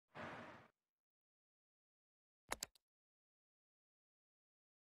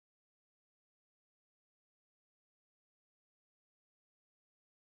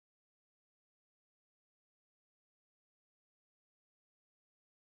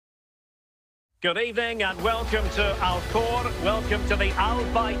Good evening and welcome to Al Khor. Welcome to the Al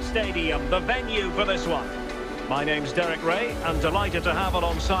Bayt Stadium, the venue for this one. My name's Derek Ray. I'm delighted to have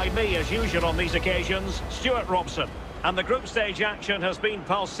alongside me, as usual on these occasions, Stuart Robson. And the group stage action has been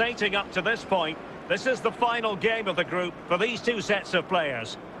pulsating up to this point. This is the final game of the group for these two sets of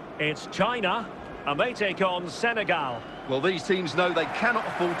players. It's China, and they take on Senegal. Well, these teams know they cannot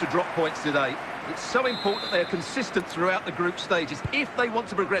afford to drop points today. It's so important they are consistent throughout the group stages if they want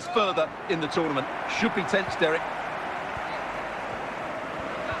to progress further in the tournament. Should be tense, Derek.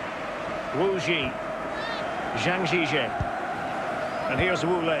 Wu Ji, Zhang Zhizhe, and here's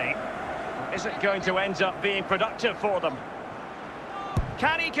Wu Lei. Is it going to end up being productive for them?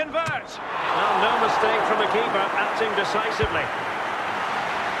 Can he convert? Well, no mistake from the keeper, acting decisively.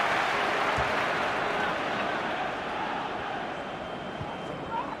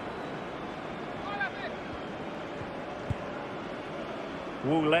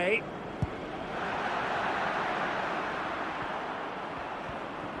 Wu Lei.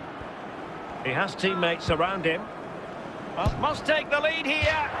 He has teammates around him. Must take the lead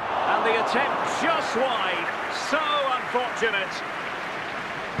here. And the attempt just wide. So unfortunate.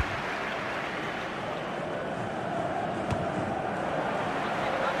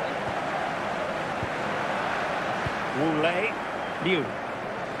 Wu Lei. Liu.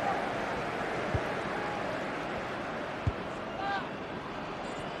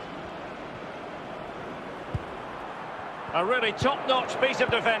 A really top-notch piece of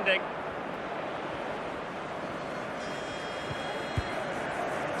defending.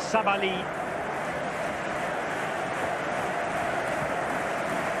 Sabali.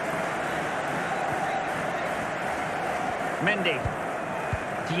 Mendy.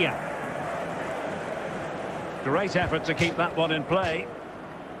 Dia. Great effort to keep that one in play.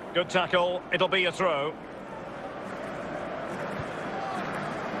 Good tackle. It'll be a throw.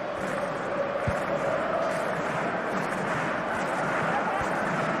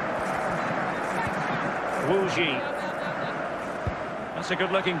 Wu Ji. That's a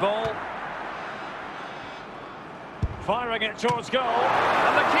good-looking ball. Firing it towards goal.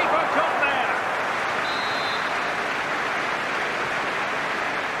 And the keeper caught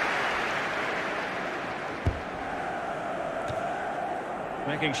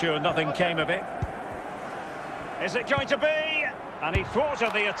there. Making sure nothing came of it. Is it going to be? And he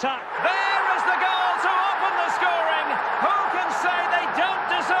thwarted the attack. There is the goal to open the scoring. Who can say they don't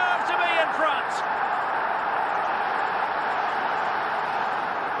deserve to be in front?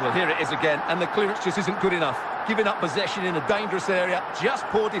 Well, here it is again, and the clearance just isn't good enough. Giving up possession in a dangerous area, just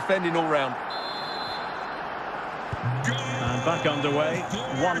poor defending all round. And back underway,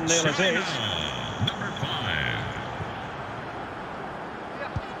 1-0 it is. Number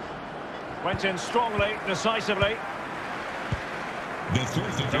 5. Went in strongly, decisively.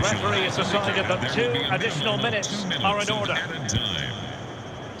 The referee has decided that 2 additional minutes are in order.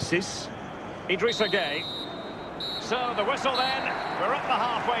 Sis, Idrissa Gueye. So the whistle then, we're at the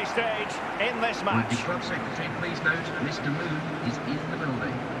halfway stage in this match. Would the club secretary please note Mr. Moon is in the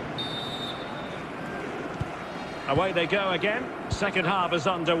building. Away they go again. Second half is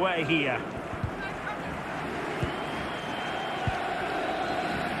underway here.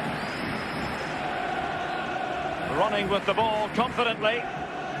 Running with the ball confidently.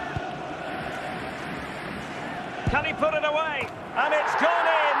 Can he put it away? And it's gone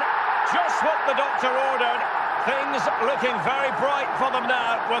in. Just what the doctor ordered. Things looking very bright for them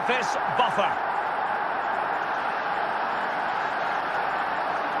now with this buffer.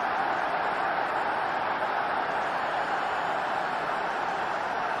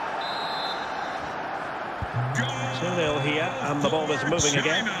 Goal! 2-0 here, and the ball is moving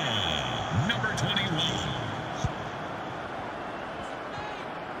again. Number 21.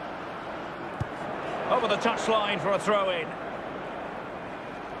 Over the touchline for a throw-in.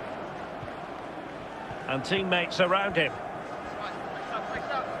 And teammates around him.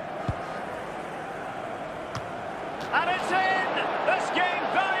 And it's in! This game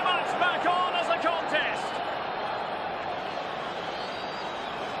very much back on as a contest.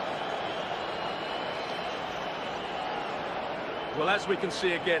 Well, as we can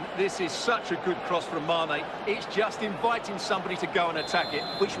see again, this is such a good cross from Mane. It's just inviting somebody to go and attack it,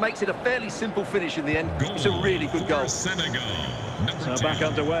 which makes it a fairly simple finish in the end. It's a really good goal. Senegal. So back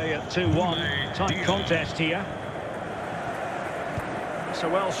underway at 2-1. Tight contest here. It's a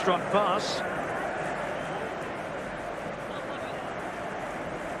well-struck pass.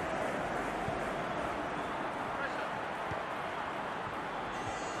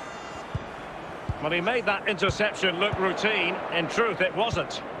 Well, he made that interception look routine. In truth, it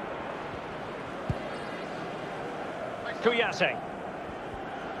wasn't. Kouyaté.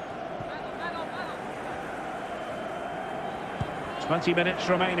 20 minutes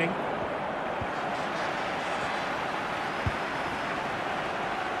remaining.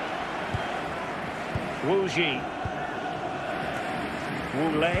 Wu Ji.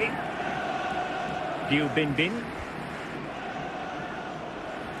 Wu Lei. Liu Binbin.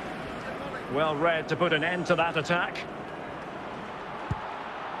 Well read to put an end to that attack.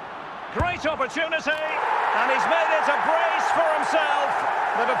 Great opportunity, and he's made it a brace for himself.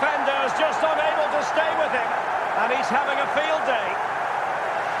 The defender's just unable to stay with him, and he's having a field day.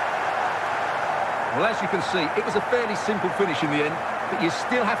 Well, as you can see, it was a fairly simple finish in the end, but you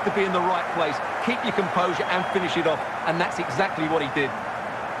still have to be in the right place, keep your composure and finish it off, and that's exactly what he did.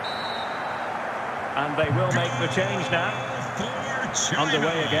 And they will make the change now.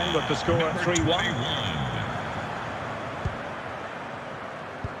 Underway again with the score at 3-1.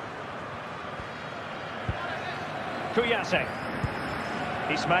 Kuyase.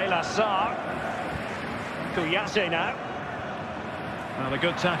 Ismail Assar. Kuyase now. And a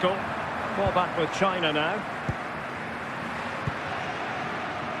good tackle. Ball back with China now.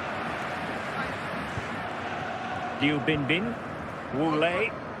 Liu Binbin. Wu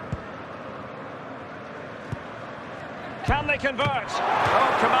Lei. Can they convert?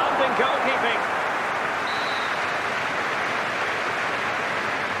 Oh, commanding goalkeeping.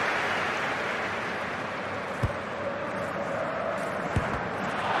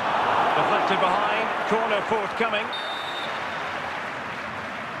 Deflected behind, corner forthcoming.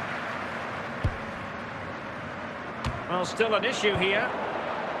 Well, still an issue here.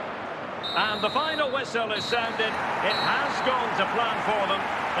 And the final whistle is sounded. It has gone to plan for them.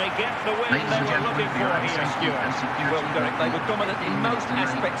 They get the win they were looking for here, Stuart. Well, Derek, they were dominant in most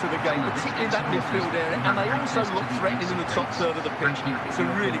aspects of the game, particularly that midfield area, and they also looked threatening in the top third of the pitch. It's a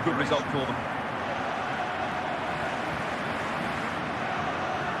really good result for them.